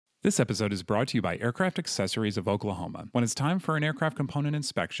This episode is brought to you by Aircraft Accessories of Oklahoma. When it's time for an aircraft component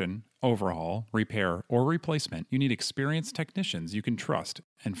inspection, overhaul, repair, or replacement, you need experienced technicians you can trust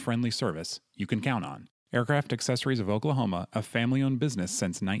and friendly service you can count on. Aircraft Accessories of Oklahoma, a family-owned business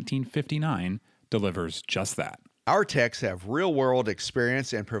since 1959, delivers just that. Our techs have real-world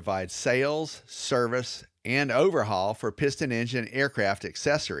experience and provide sales, service, and overhaul for piston engine aircraft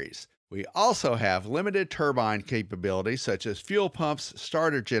accessories. We also have limited turbine capabilities such as fuel pumps,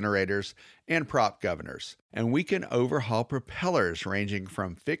 starter generators, and prop governors. And we can overhaul propellers ranging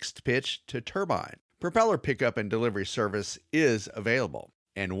from fixed pitch to turbine. Propeller pickup and delivery service is available.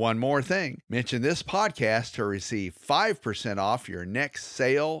 And one more thing, mention this podcast to receive 5% off your next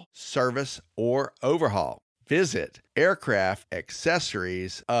sale, service, or overhaul. Visit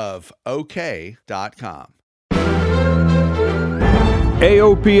aircraftaccessoriesofok.com.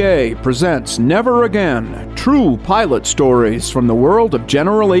 AOPA presents Never Again, true pilot stories from the world of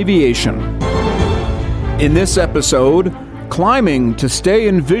general aviation. In this episode, climbing to stay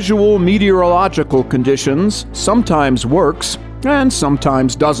in visual meteorological conditions sometimes works and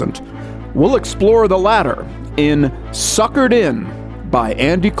sometimes doesn't. We'll explore the latter in Suckered In by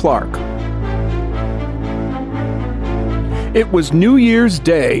Andy Clark. It was New Year's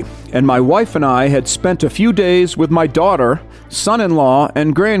Day, and my wife and I had spent a few days with my daughter, son-in-law,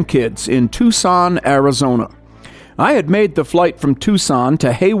 and grandkids in Tucson, Arizona. I had made the flight from Tucson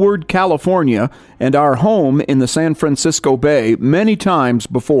to Hayward, California, and our home in the San Francisco Bay many times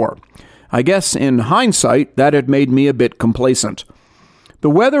before. I guess in hindsight, that had made me a bit complacent. The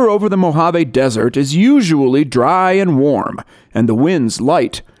weather over the Mojave Desert is usually dry and warm, and the winds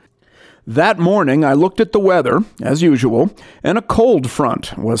light. That morning, I looked at the weather, as usual, and a cold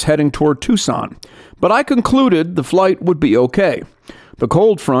front was heading toward Tucson. But I concluded the flight would be okay. The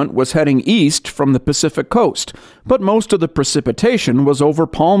cold front was heading east from the Pacific coast, but most of the precipitation was over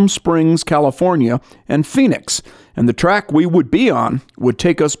Palm Springs, California, and Phoenix, and the track we would be on would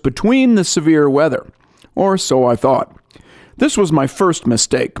take us between the severe weather. Or so I thought. This was my first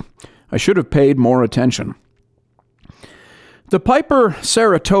mistake. I should have paid more attention. The Piper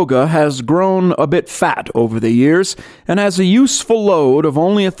Saratoga has grown a bit fat over the years and has a useful load of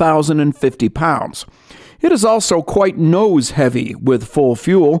only 1,050 pounds. It is also quite nose-heavy with full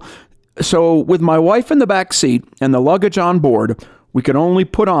fuel, so with my wife in the back seat and the luggage on board, we could only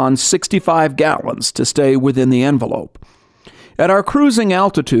put on 65 gallons to stay within the envelope. At our cruising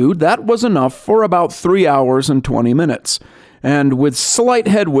altitude, that was enough for about 3 hours and 20 minutes. And with slight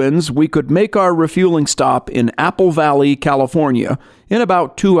headwinds, we could make our refueling stop in Apple Valley, California, in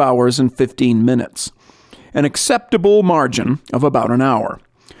about 2 hours and 15 minutes. An acceptable margin of about an hour.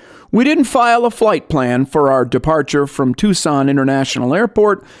 We didn't file a flight plan for our departure from Tucson International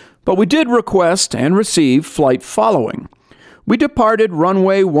Airport, but we did request and receive flight following. We departed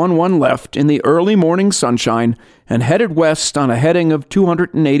runway 11 left in the early morning sunshine and headed west on a heading of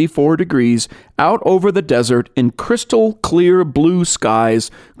 284 degrees out over the desert in crystal clear blue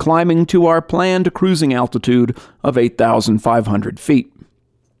skies, climbing to our planned cruising altitude of 8,500 feet.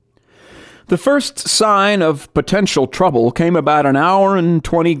 The first sign of potential trouble came about an hour and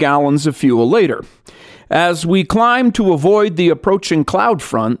 20 gallons of fuel later. As we climbed to avoid the approaching cloud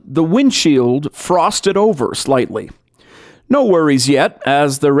front, the windshield frosted over slightly. No worries yet,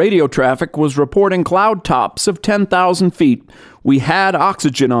 as the radio traffic was reporting cloud tops of 10,000 feet. We had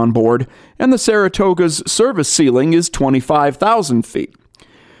oxygen on board, and the Saratoga's service ceiling is 25,000 feet.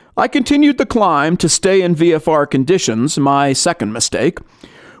 I continued the climb to stay in VFR conditions, my second mistake.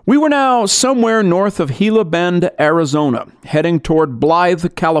 We were now somewhere north of Gila Bend, Arizona, heading toward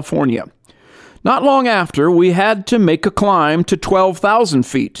Blythe, California. Not long after, we had to make a climb to 12,000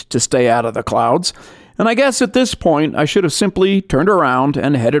 feet to stay out of the clouds, and I guess at this point I should have simply turned around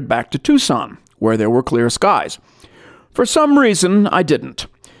and headed back to Tucson, where there were clear skies. For some reason, I didn't.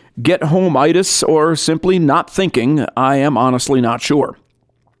 Get home-itis or simply not thinking, I am honestly not sure.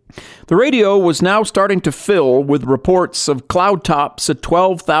 The radio was now starting to fill with reports of cloud tops at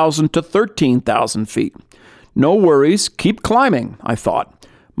 12,000 to 13,000 feet. No worries, keep climbing, I thought.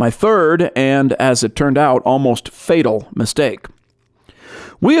 My third, and as it turned out, almost fatal mistake.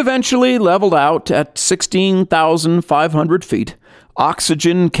 We eventually leveled out at 16,500 feet,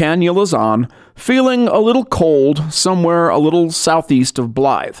 oxygen cannulas on, feeling a little cold somewhere a little southeast of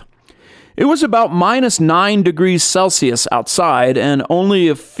Blythe. It was about -9 degrees Celsius outside and only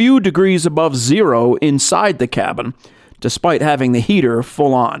a few degrees above zero inside the cabin, despite having the heater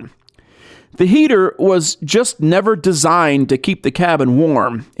full on. The heater was just never designed to keep the cabin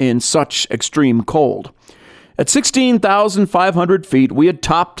warm in such extreme cold. At 16,500 feet, we had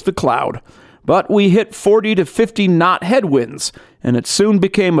topped the cloud, but we hit 40 to 50 knot headwinds, and it soon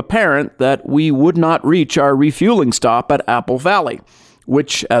became apparent that we would not reach our refueling stop at Apple Valley,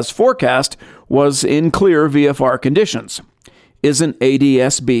 which, as forecast, was in clear VFR conditions. Isn't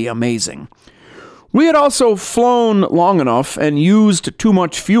ADS-B amazing? We had also flown long enough and used too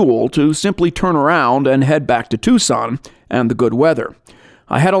much fuel to simply turn around and head back to Tucson and the good weather.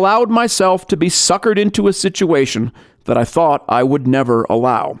 I had allowed myself to be suckered into a situation that I thought I would never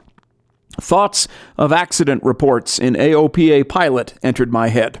allow. Thoughts of accident reports in AOPA pilot entered my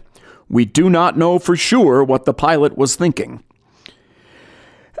head. We do not know for sure what the pilot was thinking.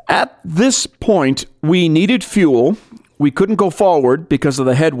 At this point, we needed fuel. We couldn't go forward because of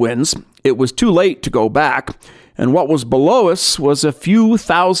the headwinds. It was too late to go back, and what was below us was a few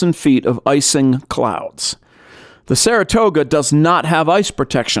thousand feet of icing clouds. The Saratoga does not have ice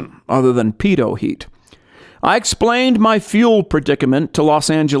protection other than pitot heat. I explained my fuel predicament to Los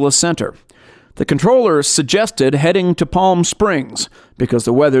Angeles Center. The controller suggested heading to Palm Springs because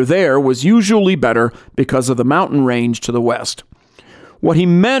the weather there was usually better because of the mountain range to the west. What he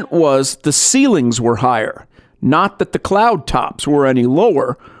meant was the ceilings were higher, not that the cloud tops were any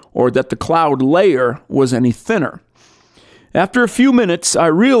lower or that the cloud layer was any thinner. After a few minutes, I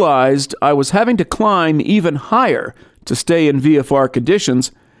realized I was having to climb even higher to stay in VFR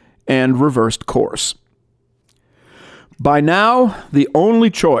conditions and reversed course. By now, the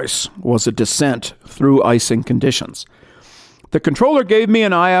only choice was a descent through icing conditions. The controller gave me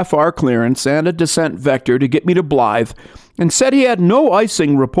an IFR clearance and a descent vector to get me to Blythe and said he had no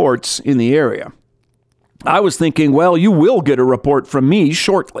icing reports in the area. I was thinking, well, you will get a report from me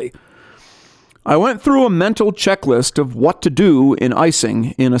shortly. I went through a mental checklist of what to do in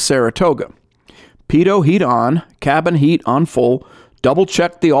icing in a Saratoga. Pitot heat on, cabin heat on full,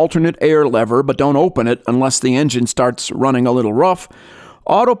 double-check the alternate air lever, but don't open it unless the engine starts running a little rough.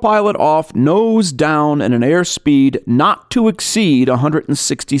 Autopilot off, nose down, and an airspeed not to exceed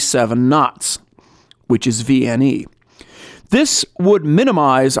 167 knots, which is VNE. This would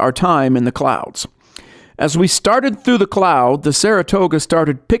minimize our time in the clouds. As we started through the cloud, the Saratoga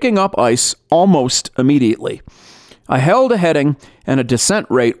started picking up ice almost immediately. I held a heading and a descent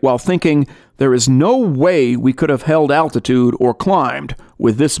rate while thinking there is no way we could have held altitude or climbed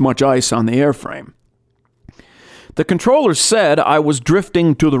with this much ice on the airframe. The controller said I was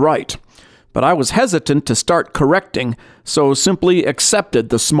drifting to the right, but I was hesitant to start correcting, so simply accepted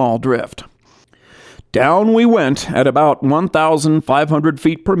the small drift. Down we went at about 1,500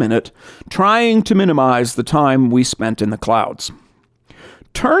 feet per minute, trying to minimize the time we spent in the clouds.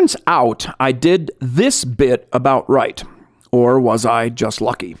 Turns out I did this bit about right, or was I just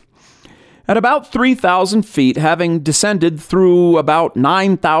lucky? At about 3,000 feet, having descended through about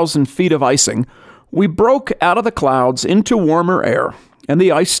 9,000 feet of icing, we broke out of the clouds into warmer air, and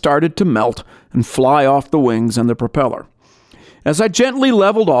the ice started to melt and fly off the wings and the propeller. As I gently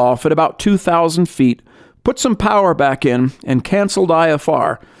leveled off at about 2,000 feet, put some power back in, and canceled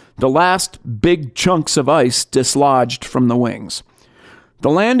IFR, the last big chunks of ice dislodged from the wings. The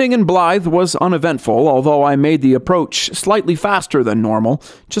landing in Blythe was uneventful, although I made the approach slightly faster than normal,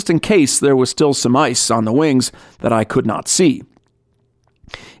 just in case there was still some ice on the wings that I could not see.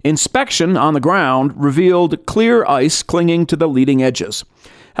 Inspection on the ground revealed clear ice clinging to the leading edges.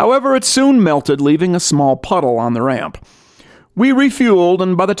 However, it soon melted, leaving a small puddle on the ramp. We refueled,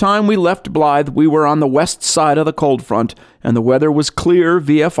 and by the time we left Blythe, we were on the west side of the cold front, and the weather was clear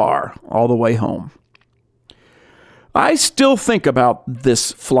VFR all the way home. I still think about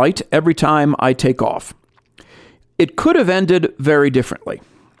this flight every time I take off. It could have ended very differently.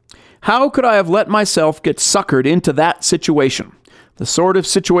 How could I have let myself get suckered into that situation, the sort of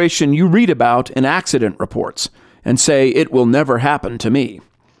situation you read about in accident reports, and say it will never happen to me?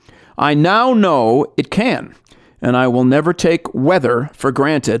 I now know it can, and I will never take weather for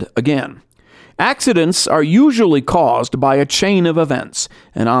granted again. Accidents are usually caused by a chain of events,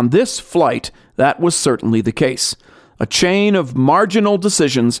 and on this flight, that was certainly the case. A chain of marginal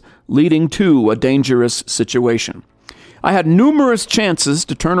decisions leading to a dangerous situation. I had numerous chances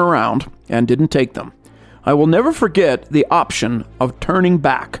to turn around and didn't take them. I will never forget the option of turning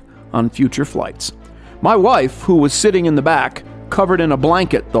back on future flights. My wife, who was sitting in the back, covered in a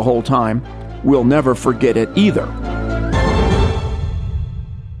blanket the whole time, will never forget it either.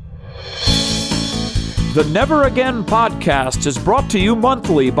 The Never Again podcast is brought to you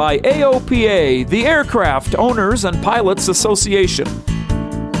monthly by AOPA, the Aircraft Owners and Pilots Association.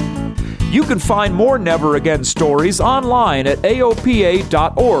 You can find more Never Again stories online at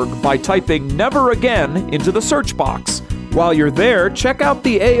AOPA.org by typing Never Again into the search box. While you're there, check out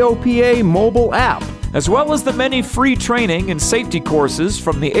the AOPA mobile app, as well as the many free training and safety courses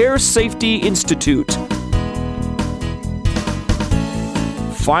from the Air Safety Institute.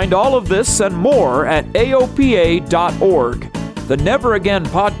 Find all of this and more at aopa.org. The Never Again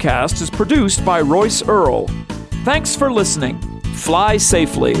podcast is produced by Royce Earl. Thanks for listening. Fly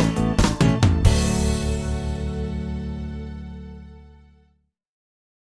safely.